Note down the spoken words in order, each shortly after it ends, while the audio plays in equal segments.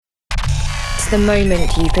the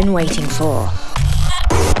moment you've been waiting for.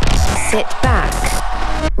 Sit back,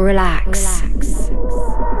 relax, and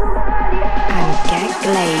get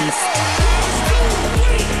glazed.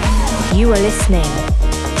 You are listening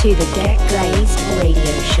to the Get Glazed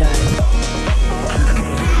Radio Show.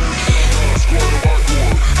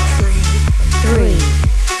 3,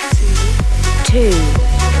 2,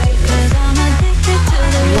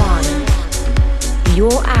 1.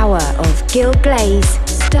 Your hour of Gil Glaze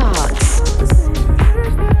starts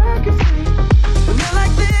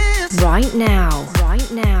right now.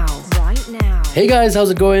 Hey guys, how's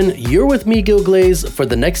it going? You're with me, Gil Glaze, for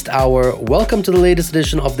the next hour. Welcome to the latest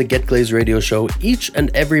edition of the Get Glazed Radio Show. Each and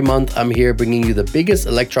every month, I'm here bringing you the biggest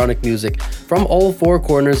electronic music from all four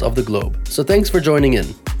corners of the globe. So thanks for joining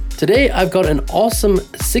in. Today, I've got an awesome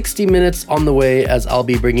 60 minutes on the way as I'll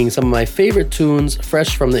be bringing some of my favorite tunes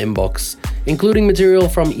fresh from the inbox, including material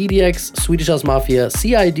from EDX, Swedish House Mafia,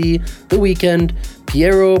 CID, The Weeknd,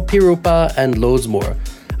 Piero, Pirupa, and loads more.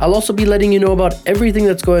 I'll also be letting you know about everything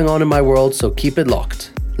that's going on in my world, so keep it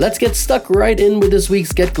locked. Let's get stuck right in with this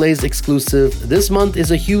week's Get Glazed exclusive. This month is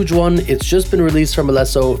a huge one. It's just been released from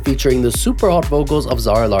Alesso, featuring the super hot vocals of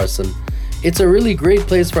Zara Larsson. It's a really great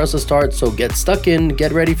place for us to start, so get stuck in,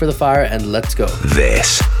 get ready for the fire, and let's go.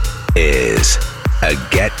 This is a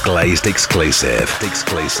Get Glazed exclusive.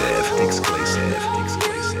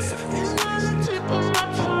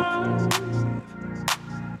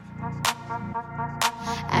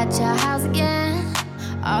 At your house again,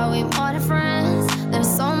 are we more than friends? There's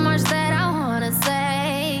so much that I wanna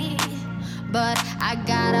say, but I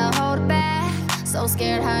gotta hold it back. So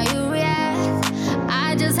scared how you react,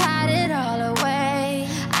 I just hide it all away.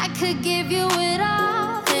 I could give you it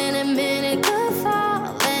all, any minute could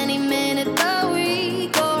fall, any minute the we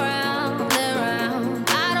go round and round.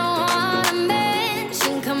 I don't wanna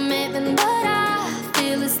mention commitment, but I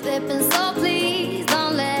feel it slipping, so please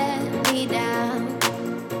don't let me down.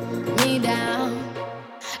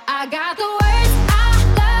 I got the words I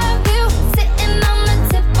love you sitting on the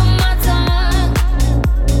tip of my tongue.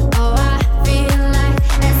 Oh, I feel like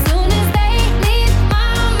as soon as they leave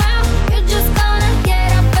my mouth, you're just gonna get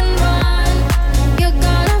up and run. You're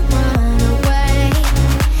gonna run away.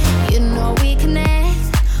 You know we connect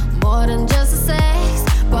more than just a sex,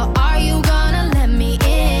 but are you gonna let me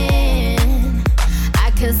in?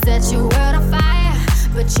 I could set your world on fire,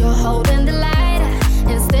 but you're holding the lighter.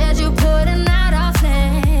 Instead you're putting out a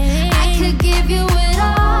flame. I could give you it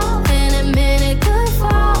all, any minute could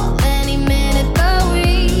fall, any minute the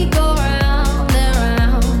we go round and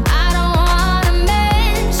round. I don't wanna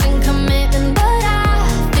mention commitment, but I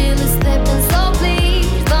feel it slipping, so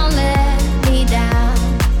please don't let me down.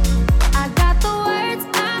 I got the words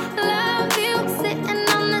I love you sitting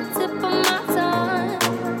on the tip of my tongue.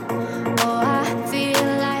 Oh, I feel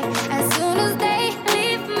like as soon as they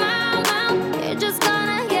leave my mouth, you're just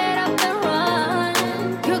gonna get up and run.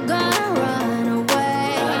 You're gonna run away.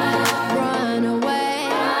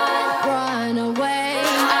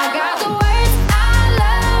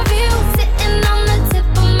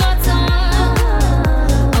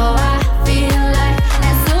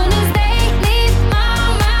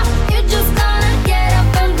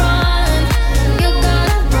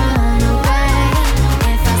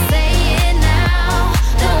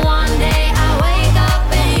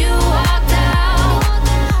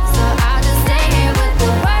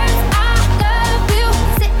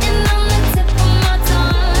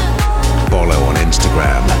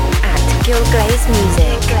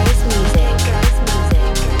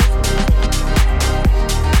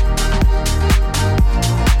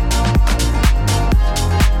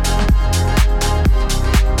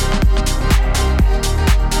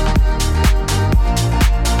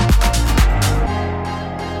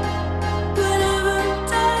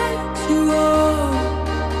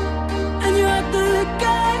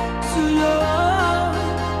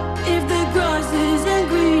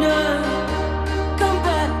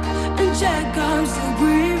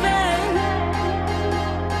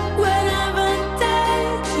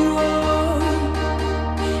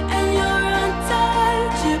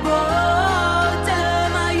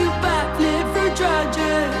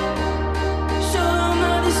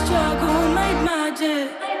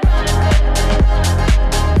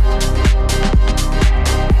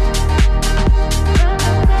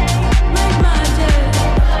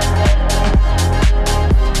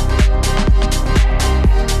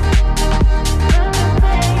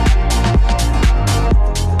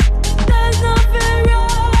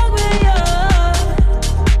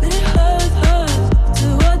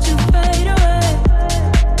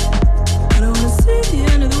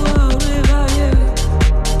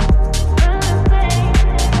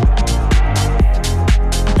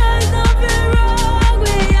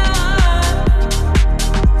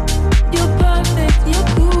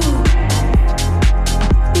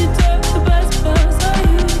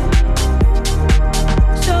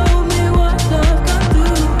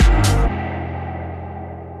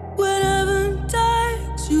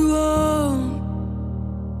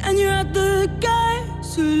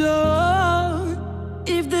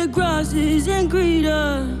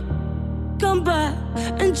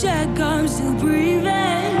 and check I'm still breathing.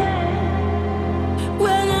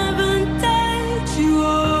 When heaven takes you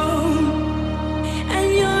home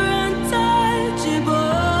and you're untouchable,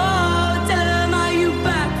 tell them how you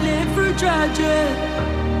backflip through tragic.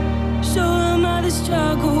 Show them how the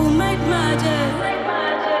struggle made magic.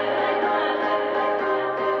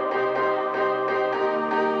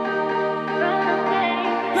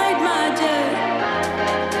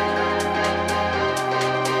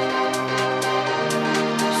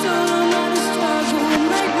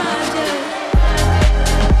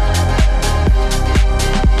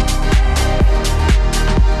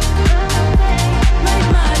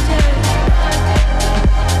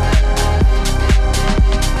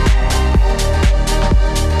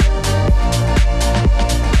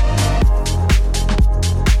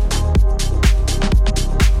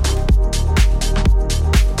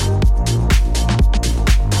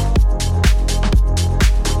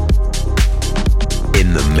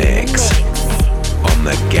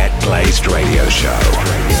 Radio show.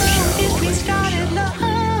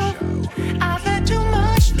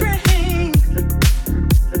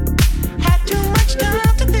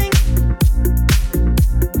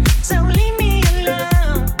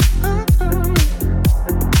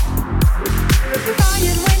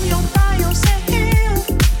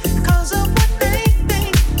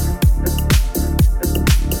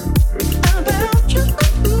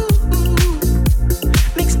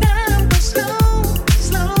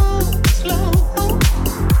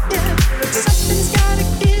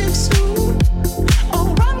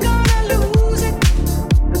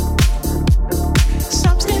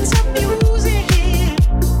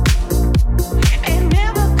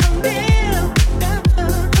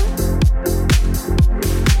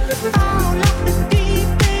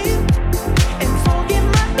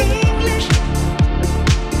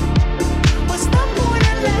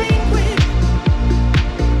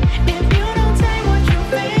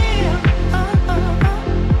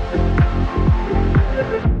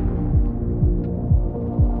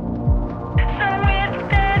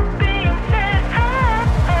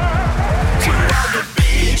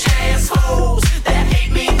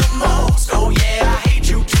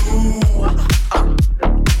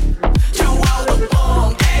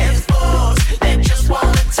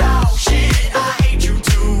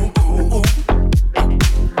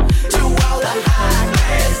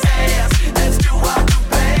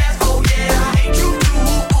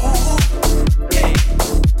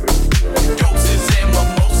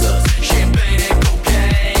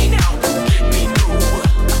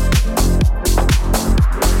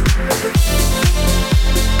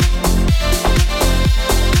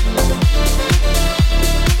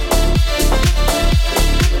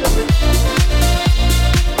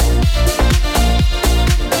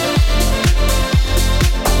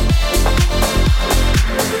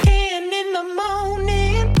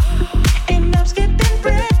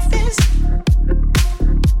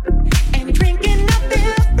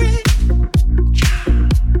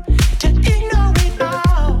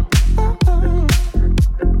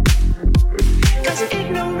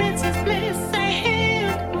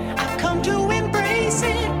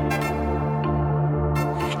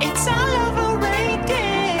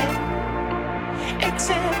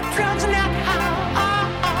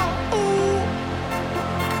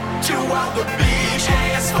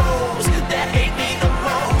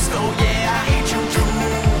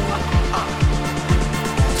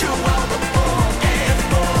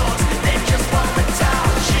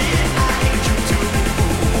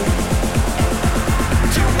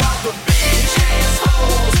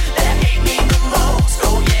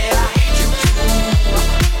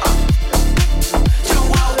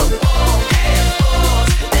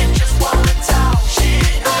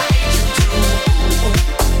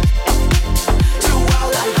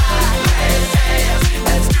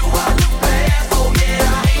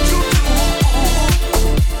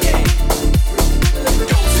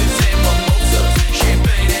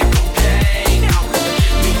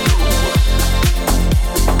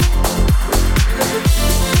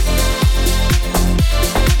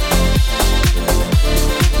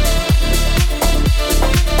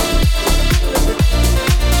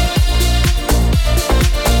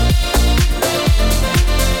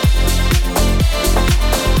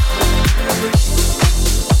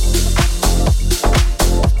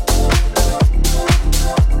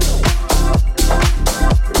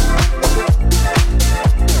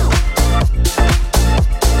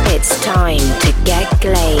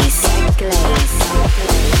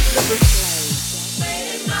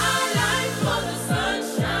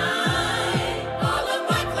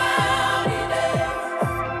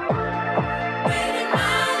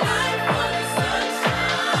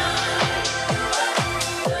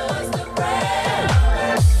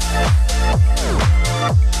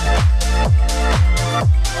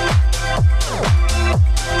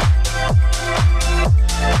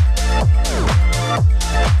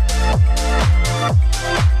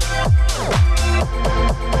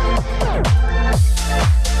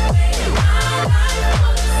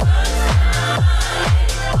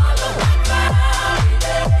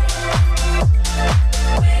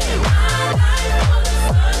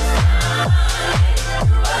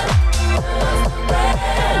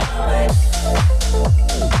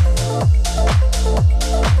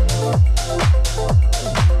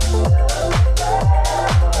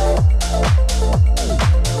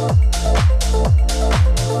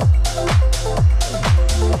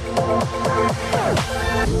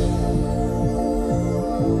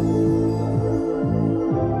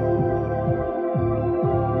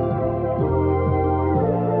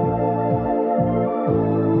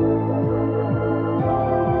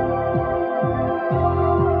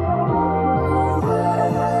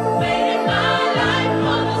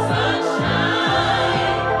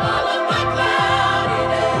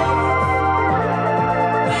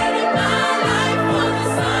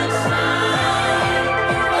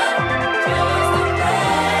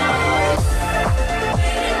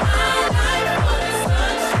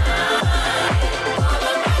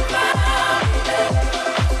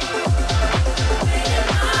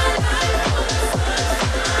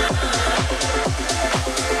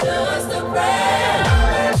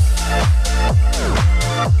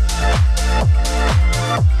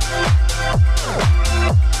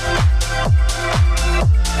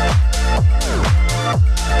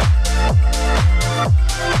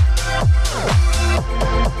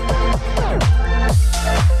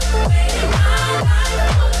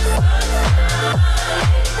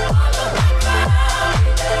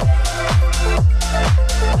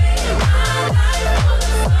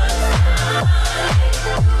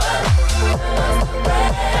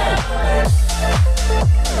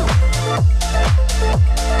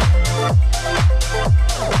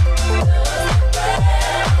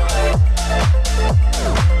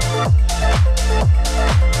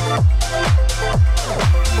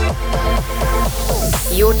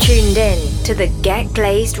 to the Get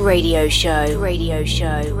Glazed Radio Show. Radio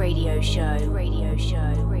Show. Radio Show. Radio Show.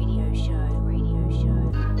 Radio Show. Radio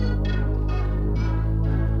Show.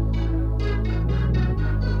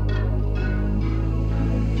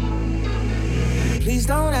 Please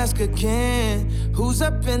don't ask again. Who's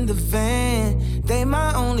up in the van? They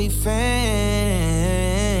my only fans.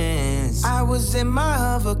 I was in my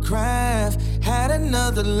hovercraft, had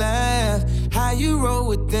another laugh. How you roll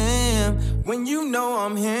with them when you know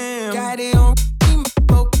I'm him? Got it on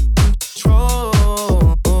remote control.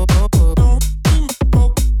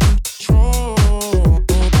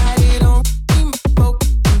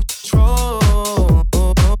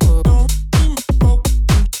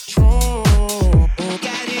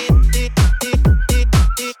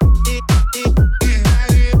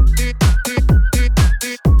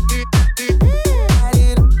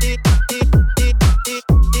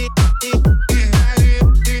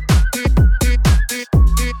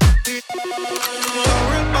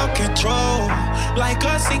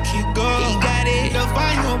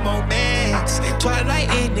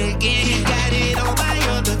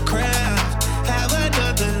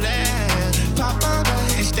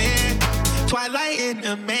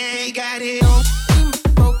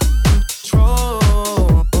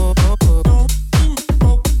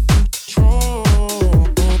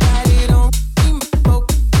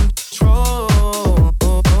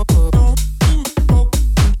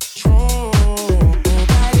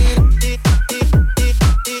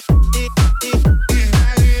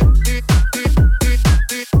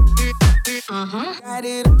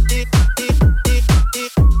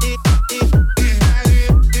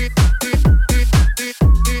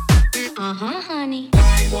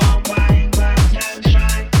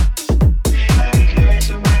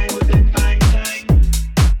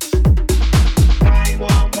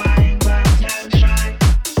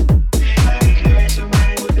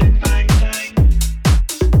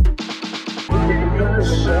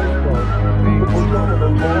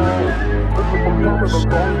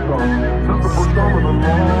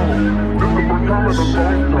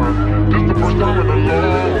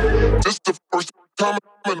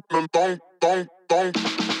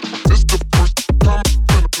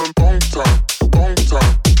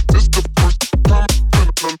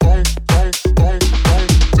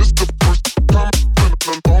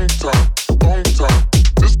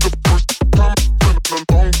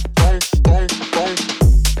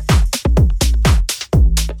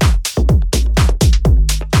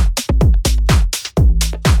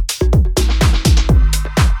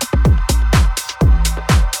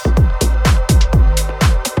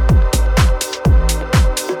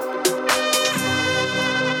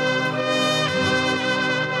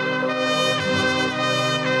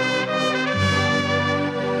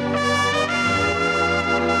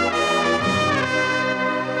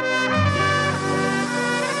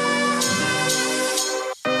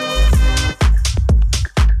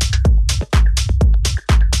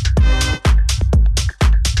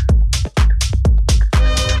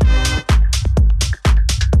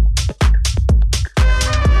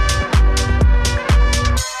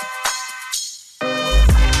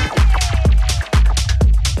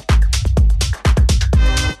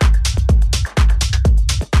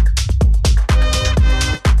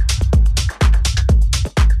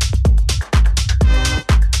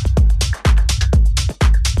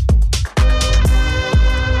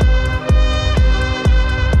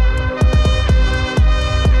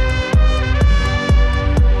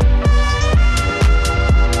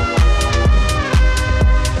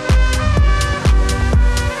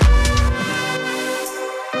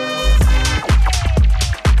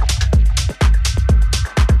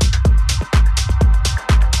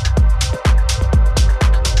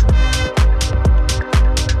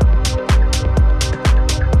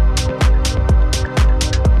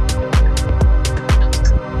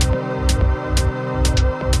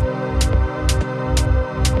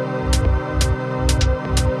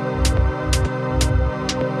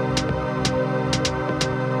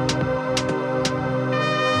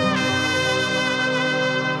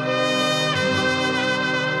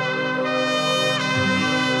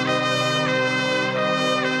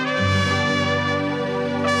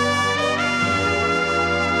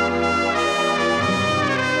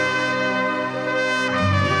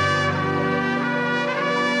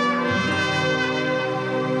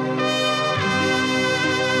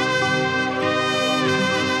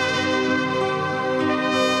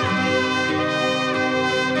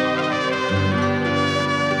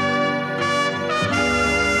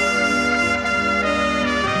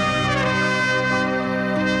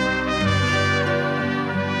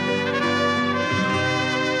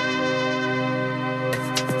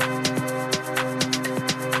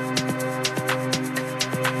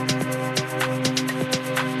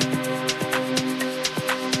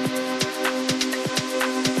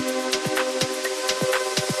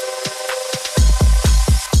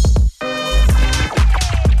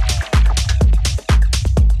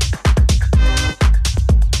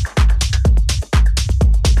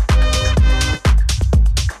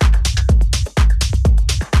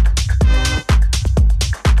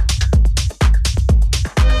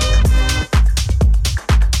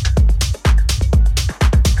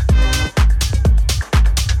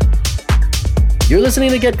 listening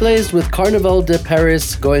to Get Glazed with Carnaval de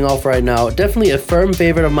Paris going off right now. Definitely a firm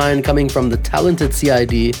favorite of mine coming from the talented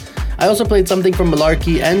CID. I also played something from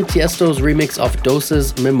Malarkey and Tiesto's remix of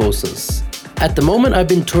Doses Mimosas. At the moment, I've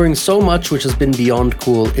been touring so much, which has been beyond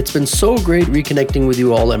cool. It's been so great reconnecting with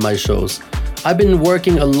you all at my shows. I've been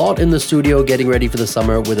working a lot in the studio getting ready for the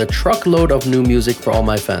summer with a truckload of new music for all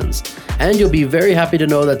my fans. And you'll be very happy to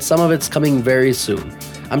know that some of it's coming very soon.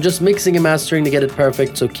 I'm just mixing and mastering to get it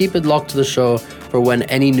perfect, so keep it locked to the show for when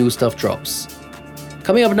any new stuff drops.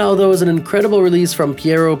 Coming up now though is an incredible release from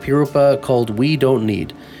Piero Pirupa called We Don't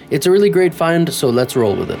Need. It's a really great find, so let's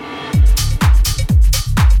roll with it.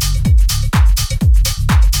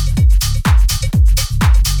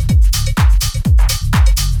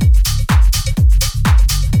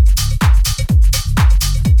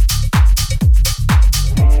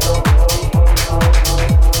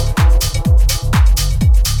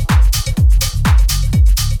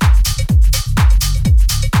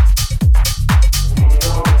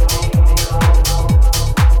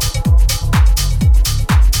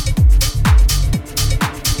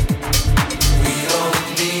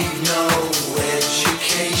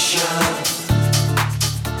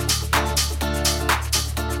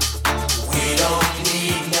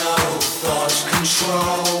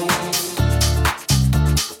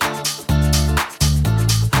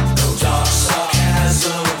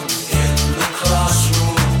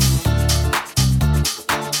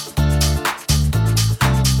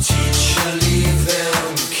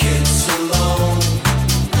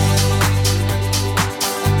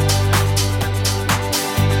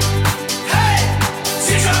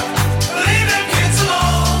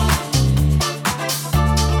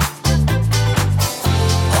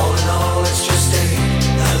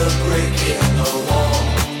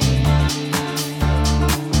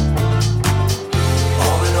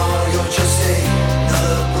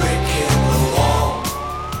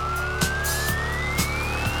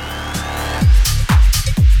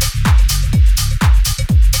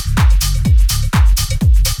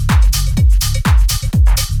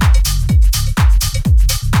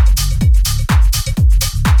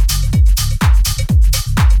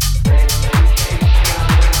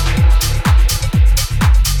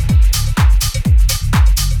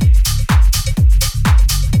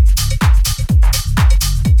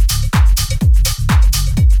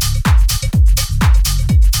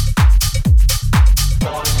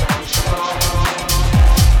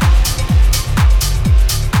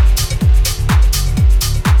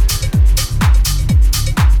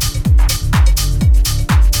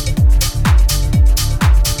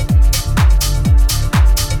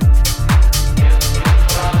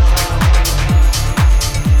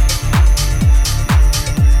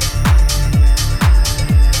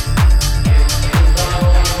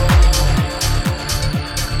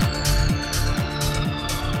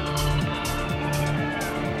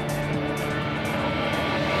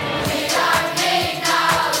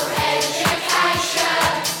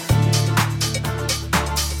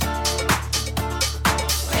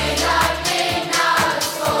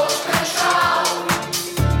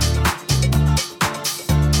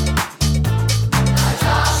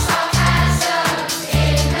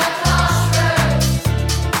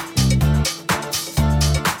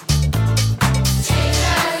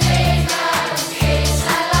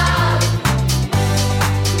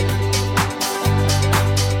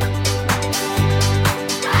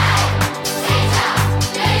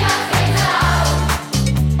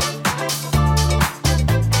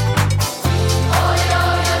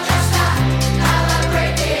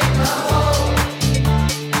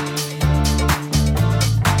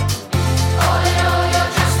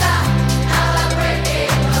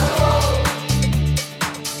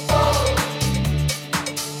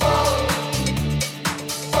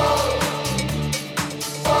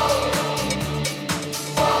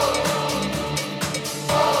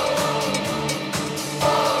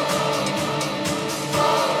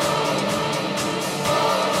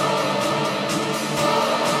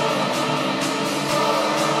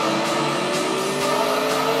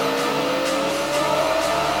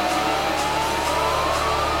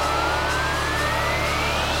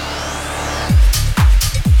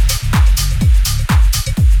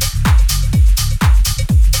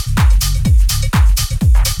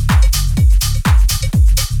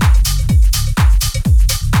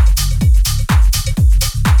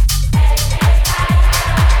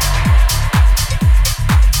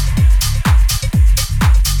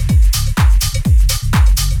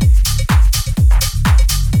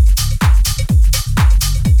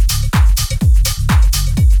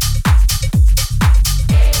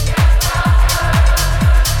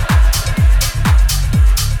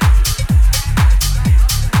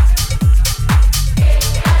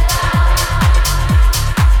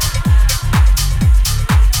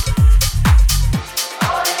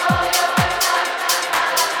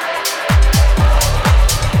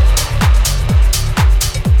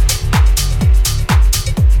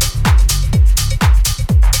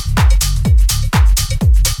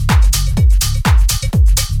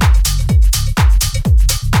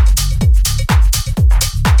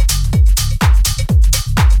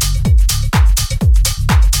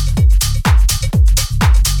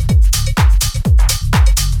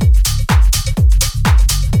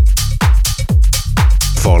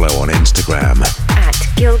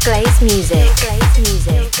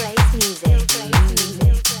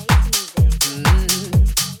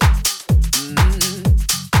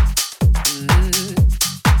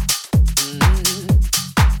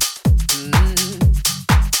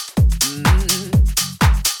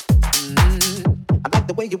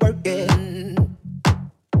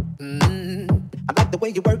 way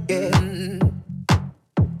you work it.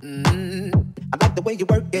 I like the way you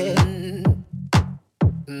work it.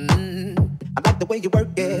 I like the way you work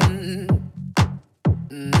it.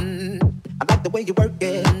 I like the way you work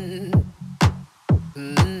it.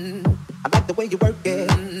 I like the way you work it.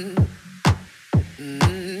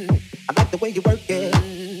 I like the way you work it.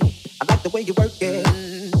 I like the way you work it.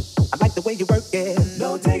 I like the way you work it.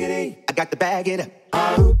 No diggity. I got to bag it up.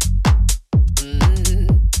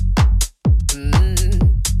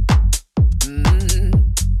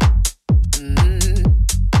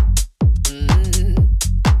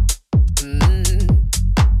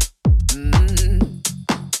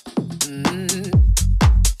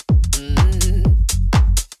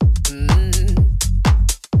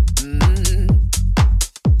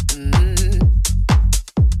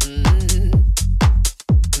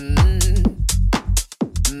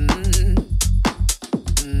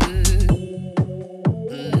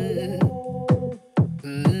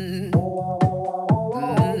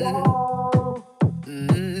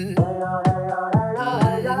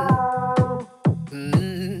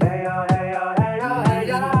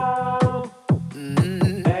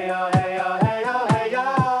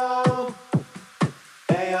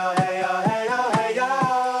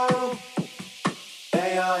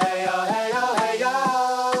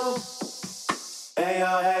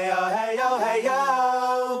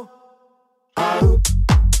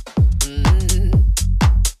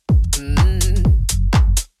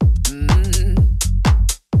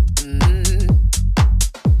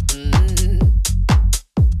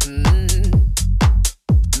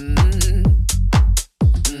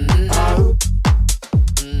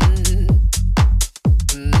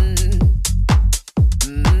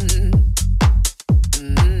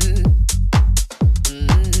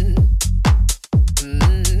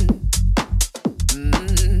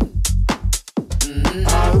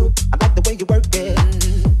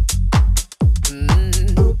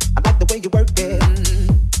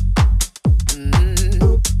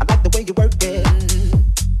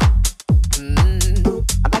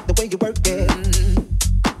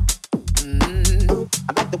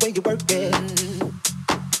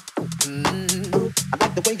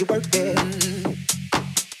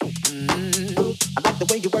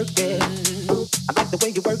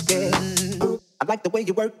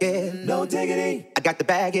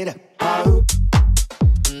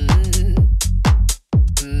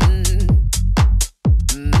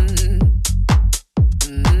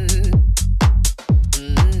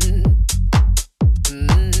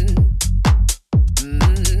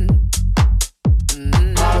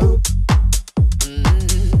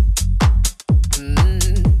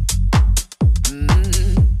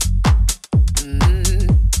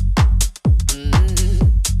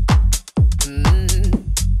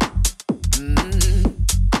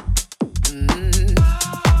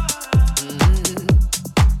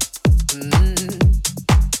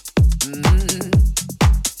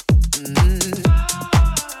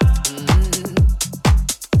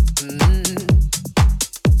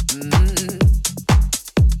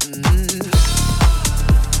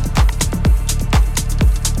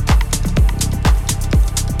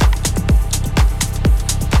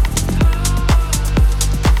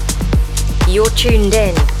 You're tuned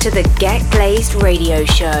in to the Get Glazed Radio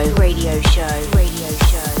Show. Radio Show. Radio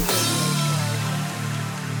Show.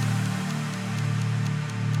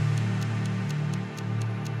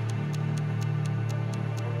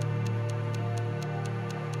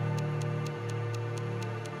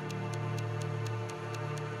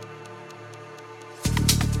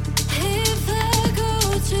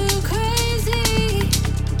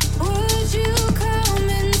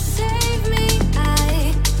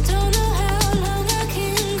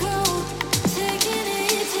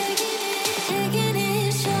 Taking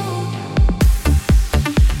it, show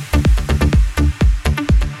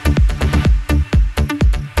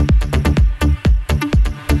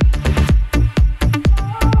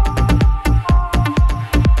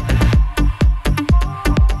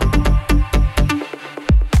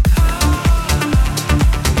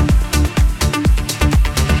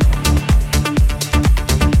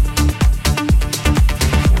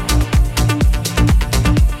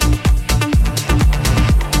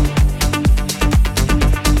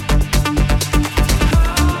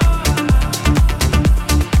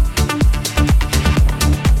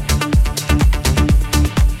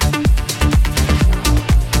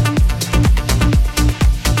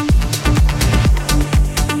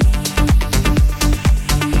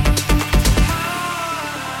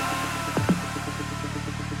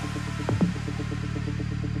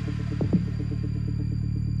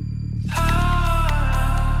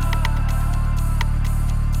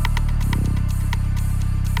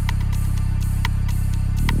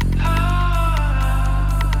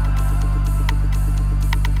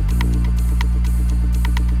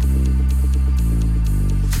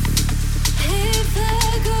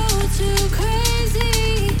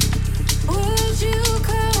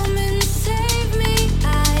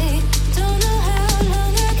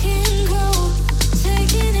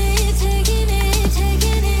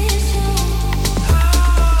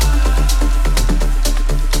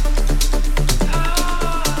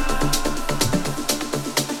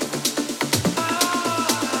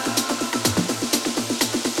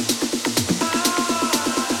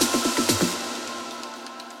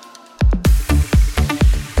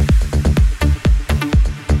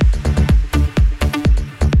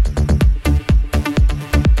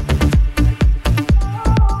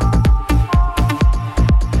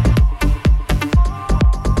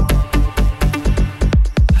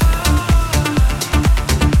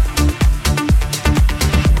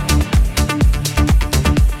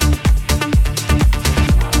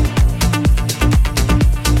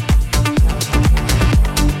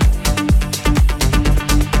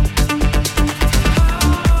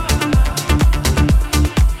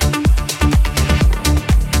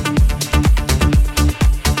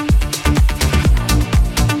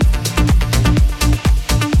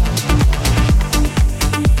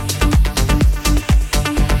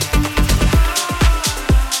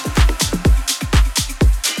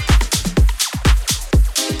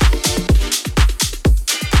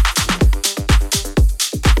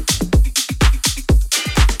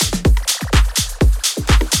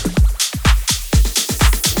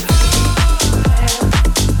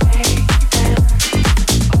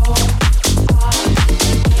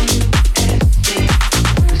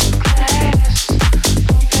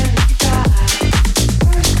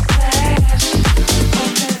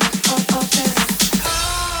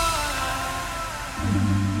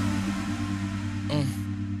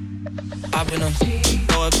in her,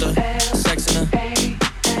 throw up the sex in her.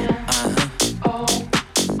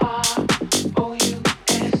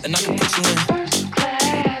 And I can put you in. I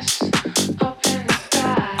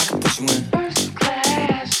can put you in.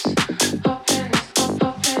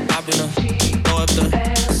 Hop in her, throw up the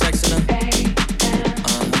sex in her.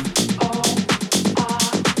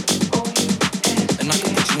 And I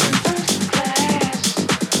can put you in.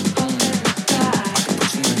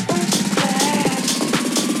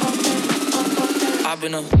 Hop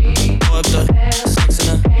in her, throw up the sex in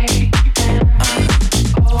her.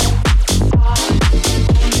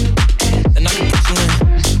 And I can put you in. I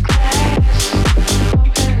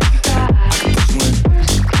can put you in.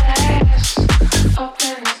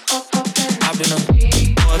 Hop in her,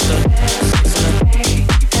 throw up the sex in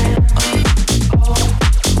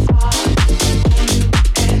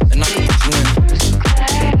her. And I can put you in. I can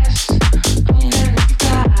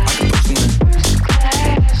put you in.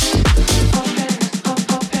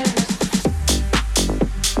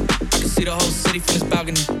 See the whole city from this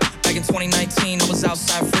balcony. Back in 2019, I was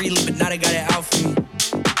outside freely, but now they got it out for me.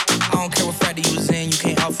 I don't care what factor you was in, you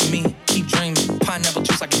can't out for me. Keep dreaming, pineapple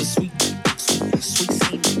juice like it was sweet, sweet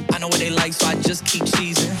seed. I know what they like, so I just keep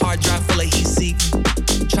cheesing. Hard drive full of heat seeking.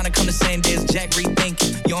 Tryna come the same day as Jack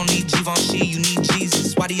rethinking. You don't need Givenchy, you need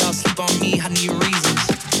Jesus. Why do y'all sleep on me? I need reasons.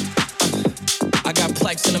 I got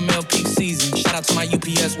plex in the mail peak season. Shout out to my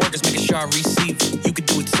UPS workers, making sure I receive it. You could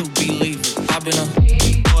do it too, believe it. I've been up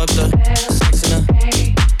the sex in her.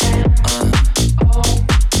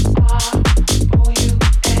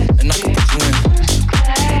 And I can put you in.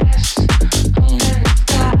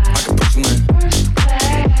 I can put you in.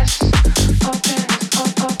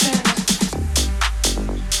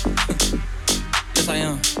 Yes, I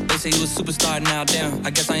am. They say you a superstar now, damn. I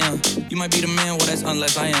guess I am. You might be the man, well, that's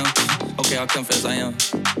unless I am. Okay, I'll confess I am.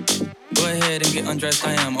 Go ahead and get undressed,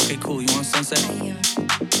 I am. Okay, cool, you want sunset?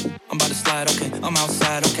 I'm about to slide, okay, I'm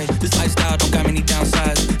outside, okay. This lifestyle don't got many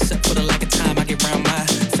downsides. Except for the lack of time I get around my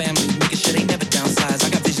family, making sure they never downsize. I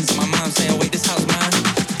got visions in my mind saying, wait, this house mine.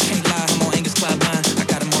 Can't lie, I'm on Angus Cloud line. I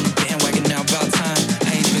got him on the bandwagon now, about time.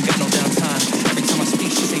 I ain't even got no downtime. Every time I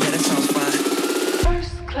speak, she say, yeah, that sounds fine.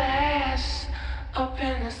 First class, up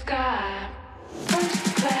in the sky.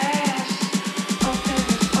 First class, up in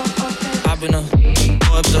the sky. I've been up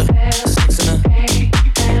the sex in her.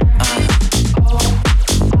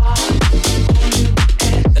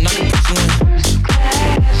 And I can put you in. I can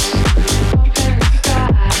put you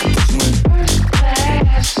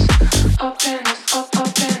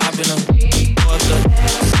in. I've been up the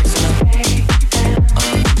sex in her.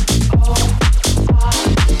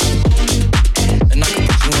 And I can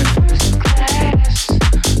put you in. I can put you in.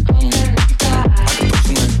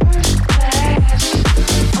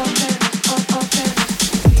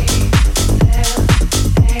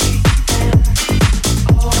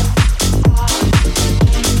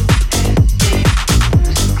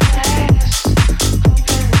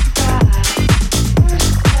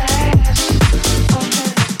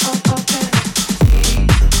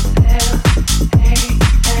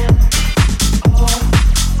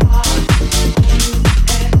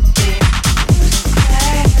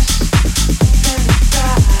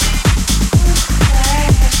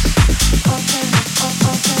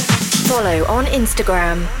 Follow on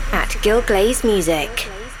Instagram at Gil Glaze Music.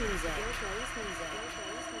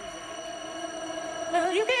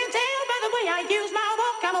 Well, you can tell by the way I use my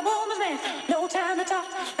walk, I'm a woman's man. No time to talk.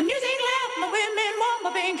 The music loud, my women want,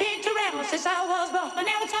 my being kicked around since I was born. But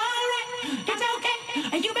now it's alright, it's okay,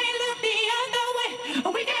 and you may look the other way,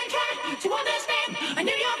 but we can try to understand. A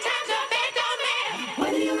New York Times effect on man.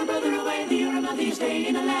 Whether you're a brother or whether you're a mother, you're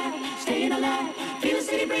staying alive, staying alive. Feel the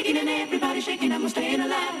city breaking and everybody shaking, and we're staying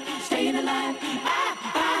alive, staying alive.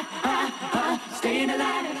 Staying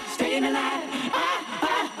alive, staying alive.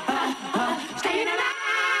 Staying alive.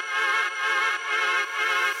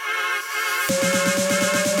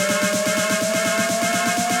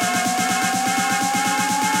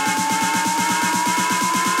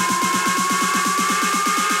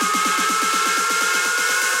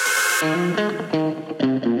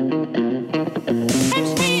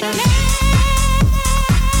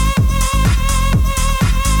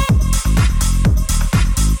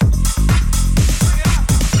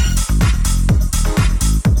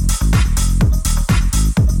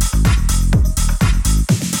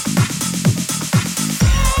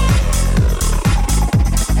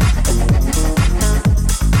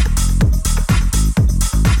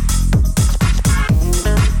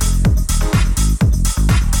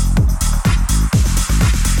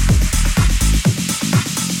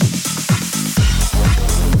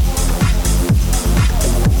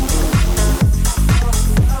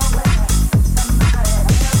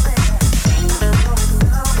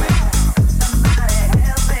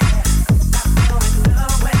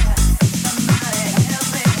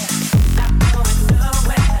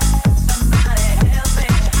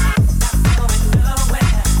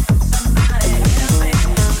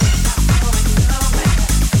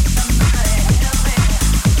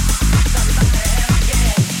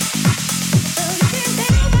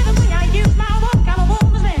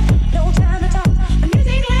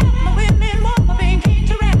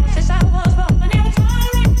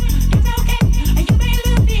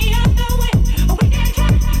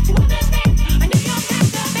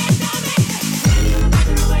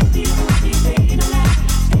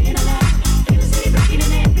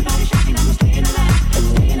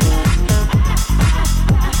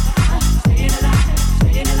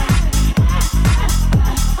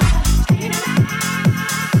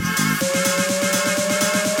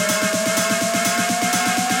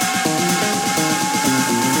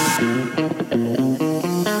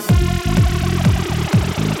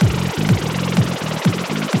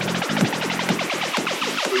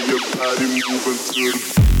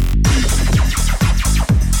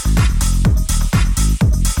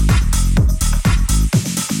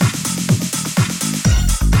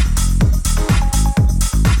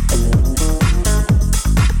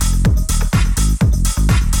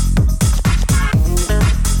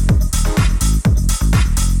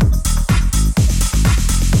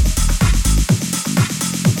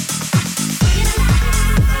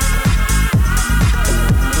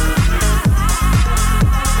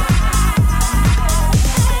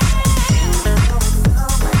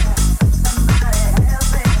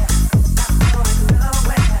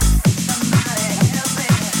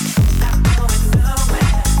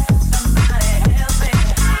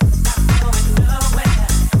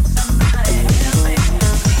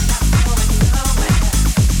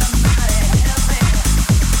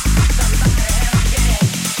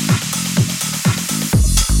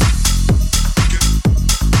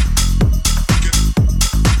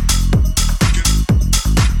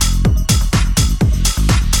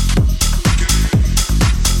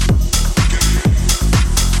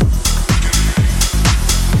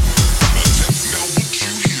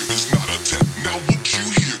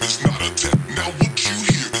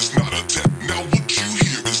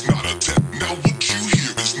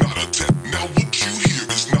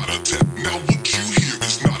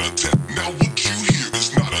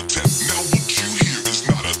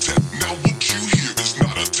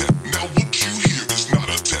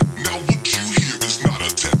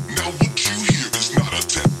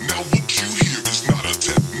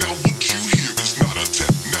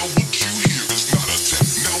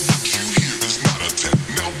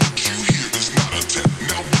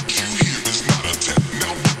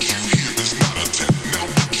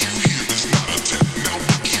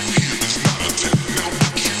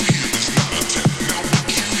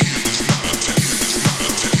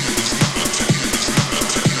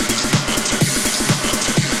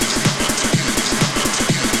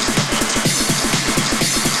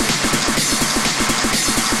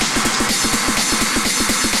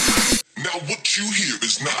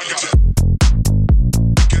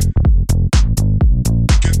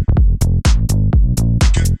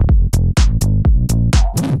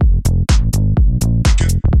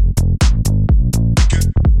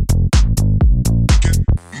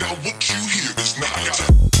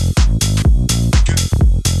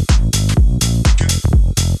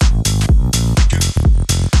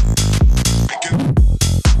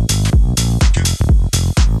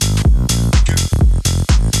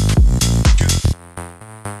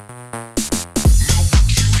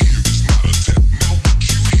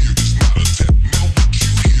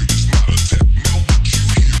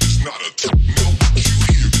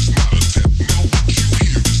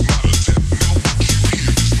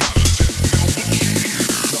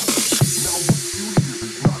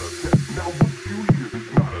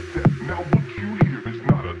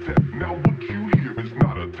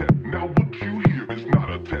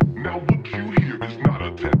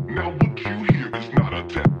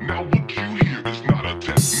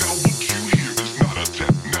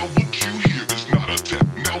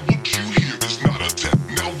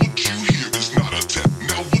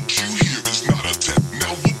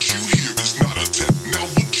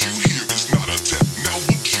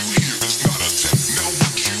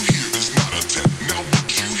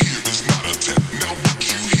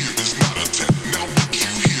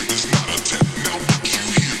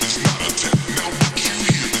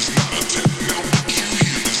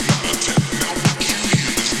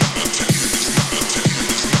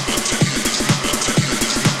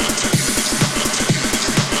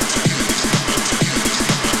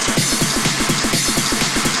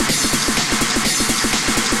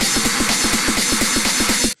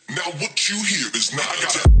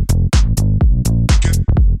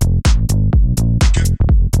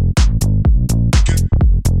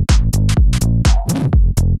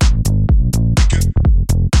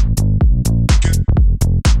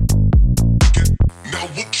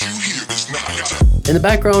 In the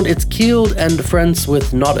background, it's Keeled and Friends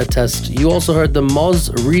with Not a Test. You also heard the Moz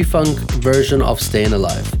Refunk version of Stayin'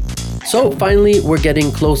 Alive. So finally, we're getting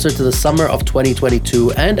closer to the summer of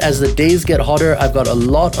 2022, and as the days get hotter, I've got a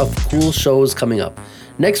lot of cool shows coming up.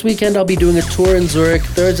 Next weekend, I'll be doing a tour in Zurich.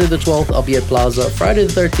 Thursday the 12th, I'll be at Plaza. Friday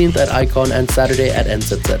the 13th at Icon, and Saturday at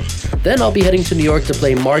NZZ. Then I'll be heading to New York to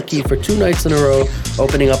play Marquee for 2 nights in a row,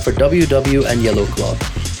 opening up for WW and Yellow Claw.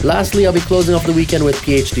 Lastly, I'll be closing off the weekend with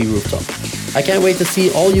PhD Rooftop. I can't wait to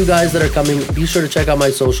see all you guys that are coming. Be sure to check out my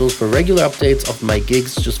socials for regular updates of my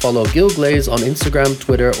gigs. Just follow Gil Glaze on Instagram,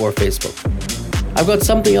 Twitter, or Facebook. I've got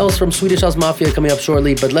something else from Swedish House Mafia coming up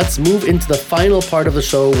shortly, but let's move into the final part of the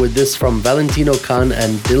show with this from Valentino Khan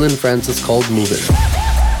and Dylan Francis called Move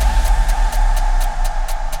It.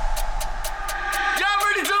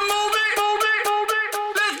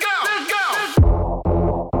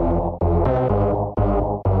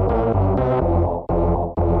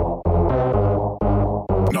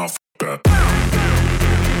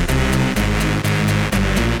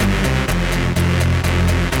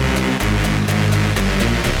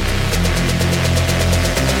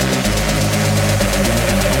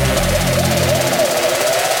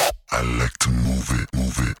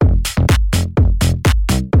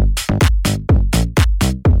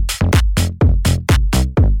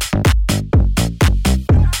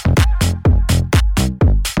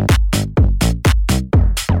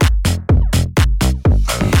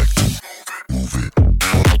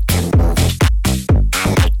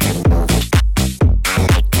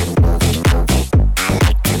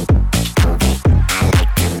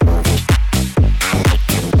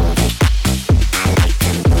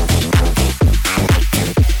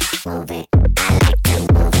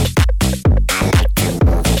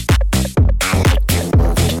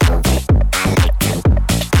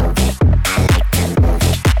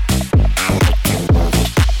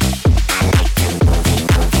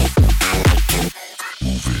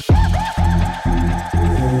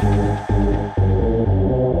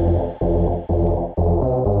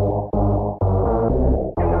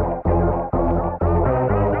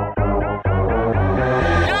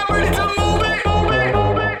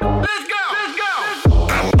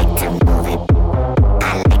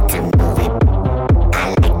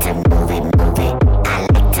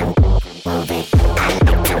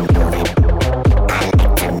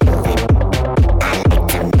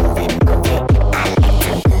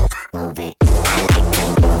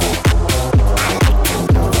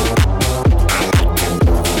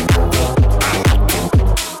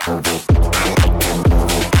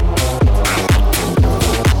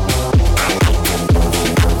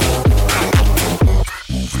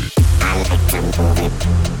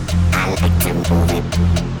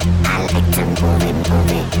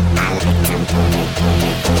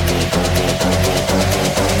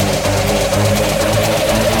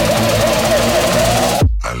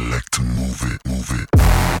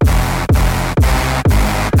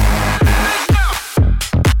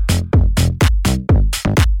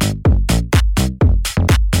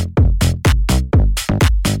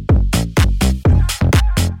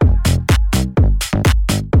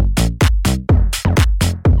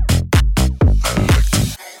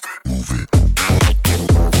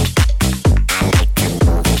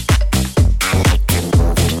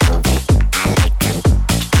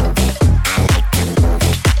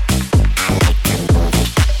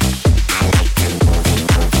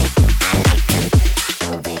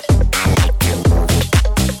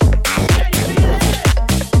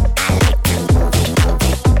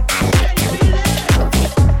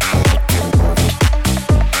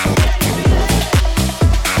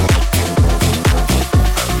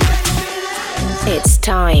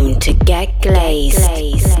 Time to get glazed.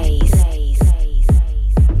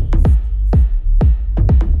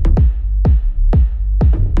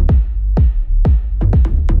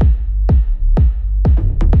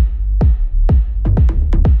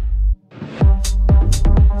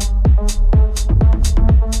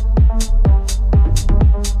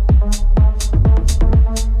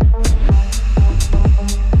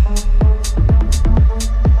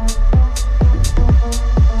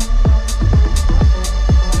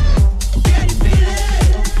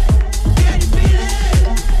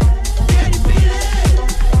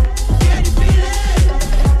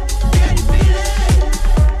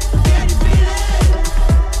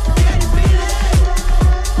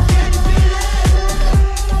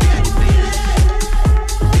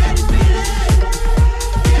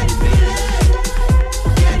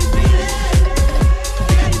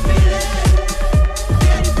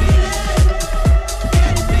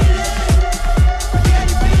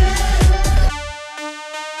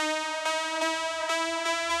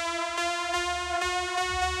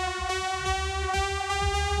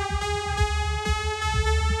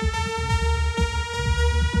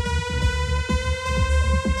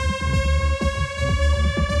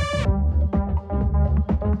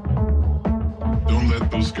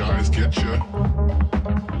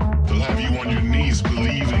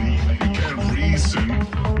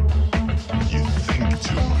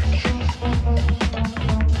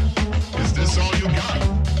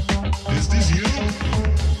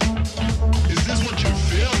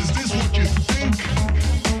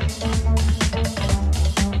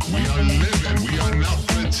 We are living, we are not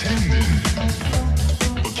pretending.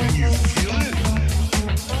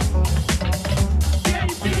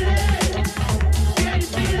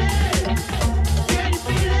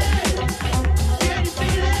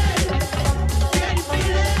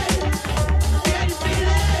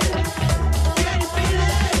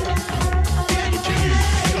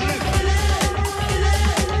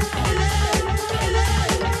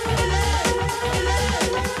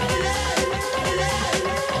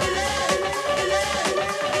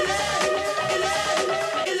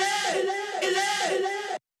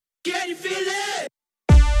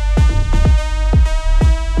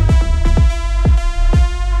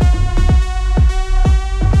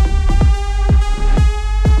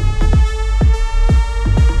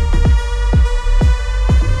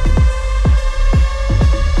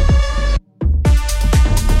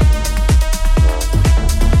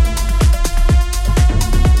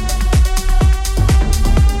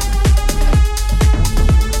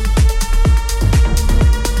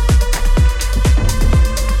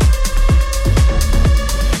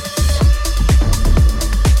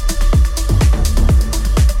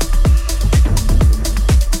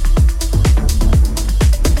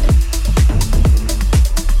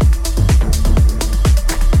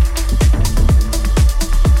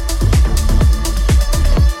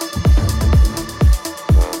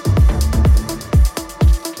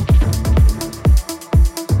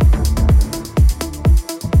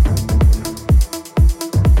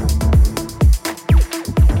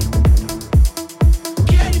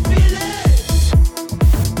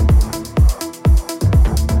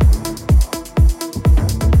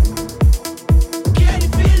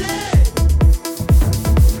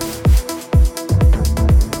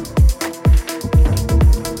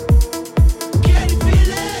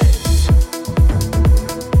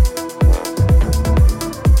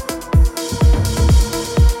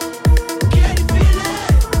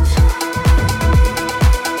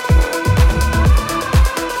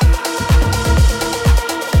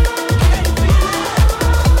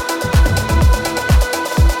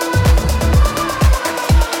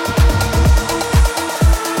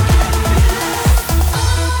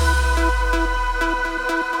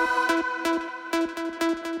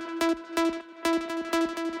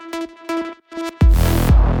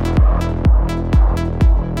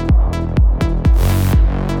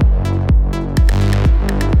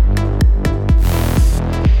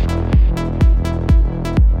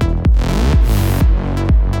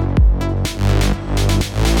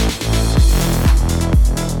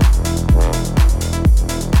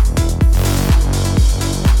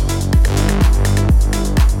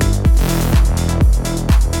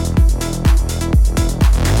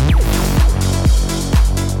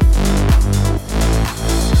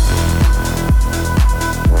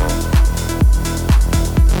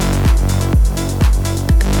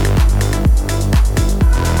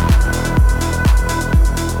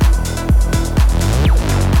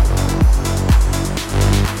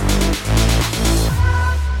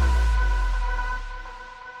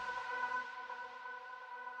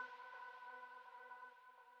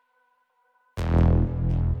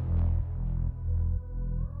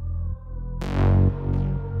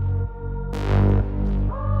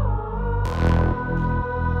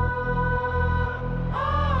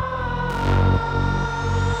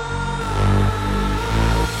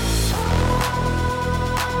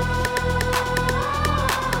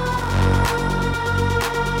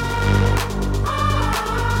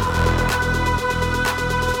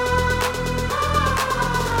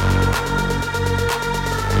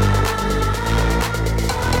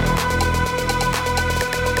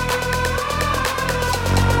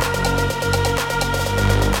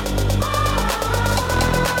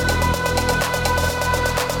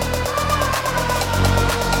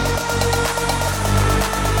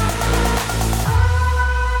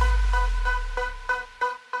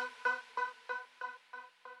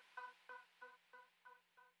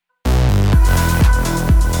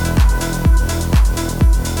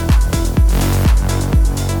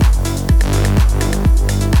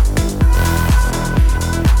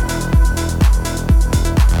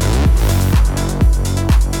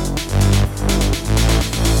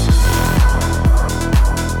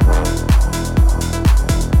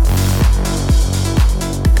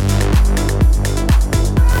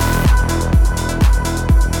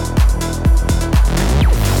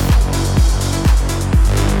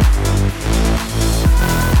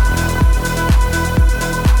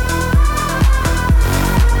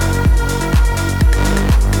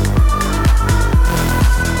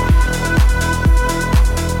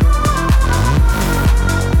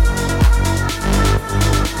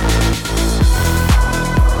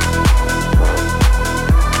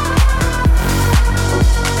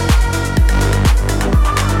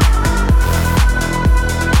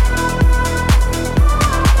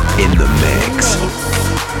 mix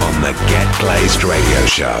on the Get Glazed Radio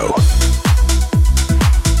Show.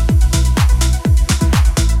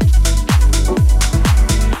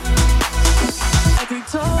 Every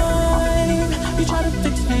time you try to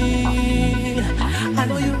fix me, I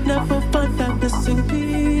know you'll never find that missing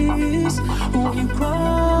piece. When you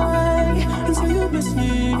cry and say you miss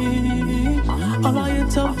me, I'll lie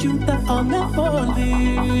and tell you that I'll never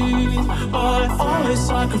leave. But I always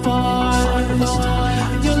sacrifice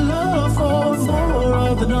your love for more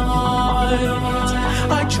of the night.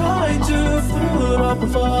 I try to put up a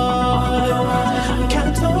fight,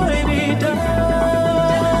 can't tie me down.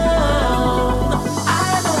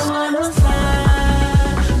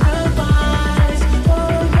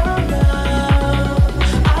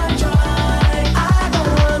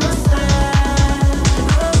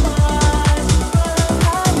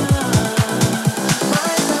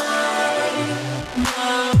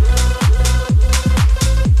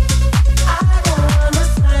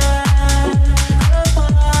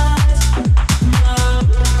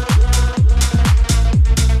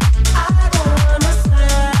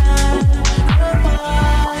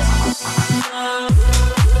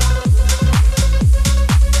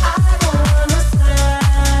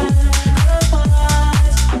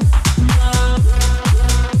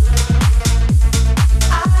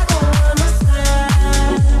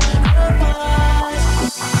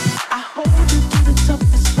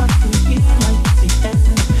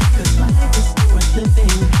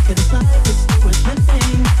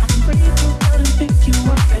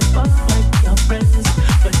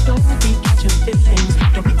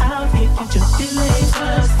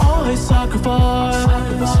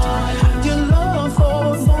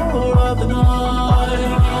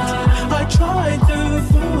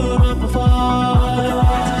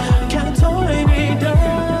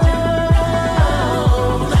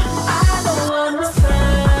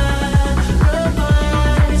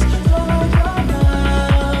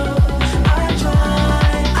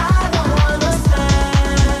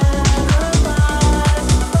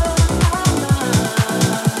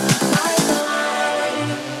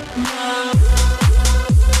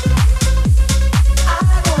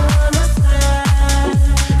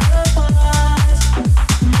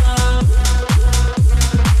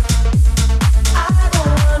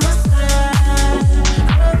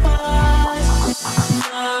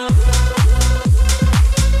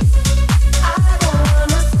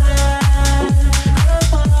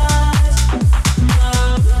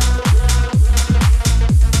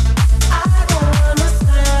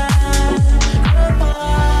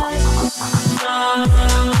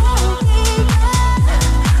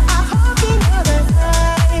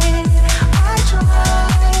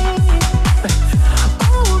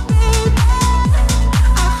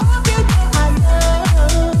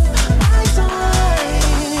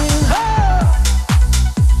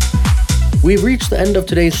 We've reached the end of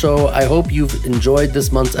today's show. I hope you've enjoyed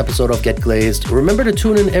this month's episode of Get Glazed. Remember to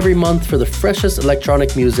tune in every month for the freshest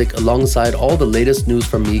electronic music alongside all the latest news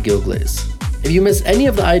from me, Gil Glaze. If you miss any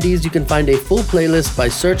of the IDs, you can find a full playlist by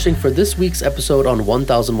searching for this week's episode on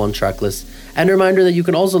 1001 Tracklist. And a reminder that you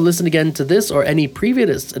can also listen again to this or any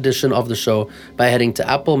previous edition of the show by heading to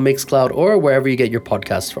Apple, Mixcloud, or wherever you get your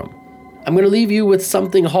podcasts from. I'm going to leave you with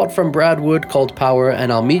something hot from Brad Wood called Power,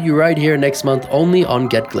 and I'll meet you right here next month only on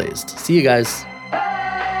Get Glazed. See you guys.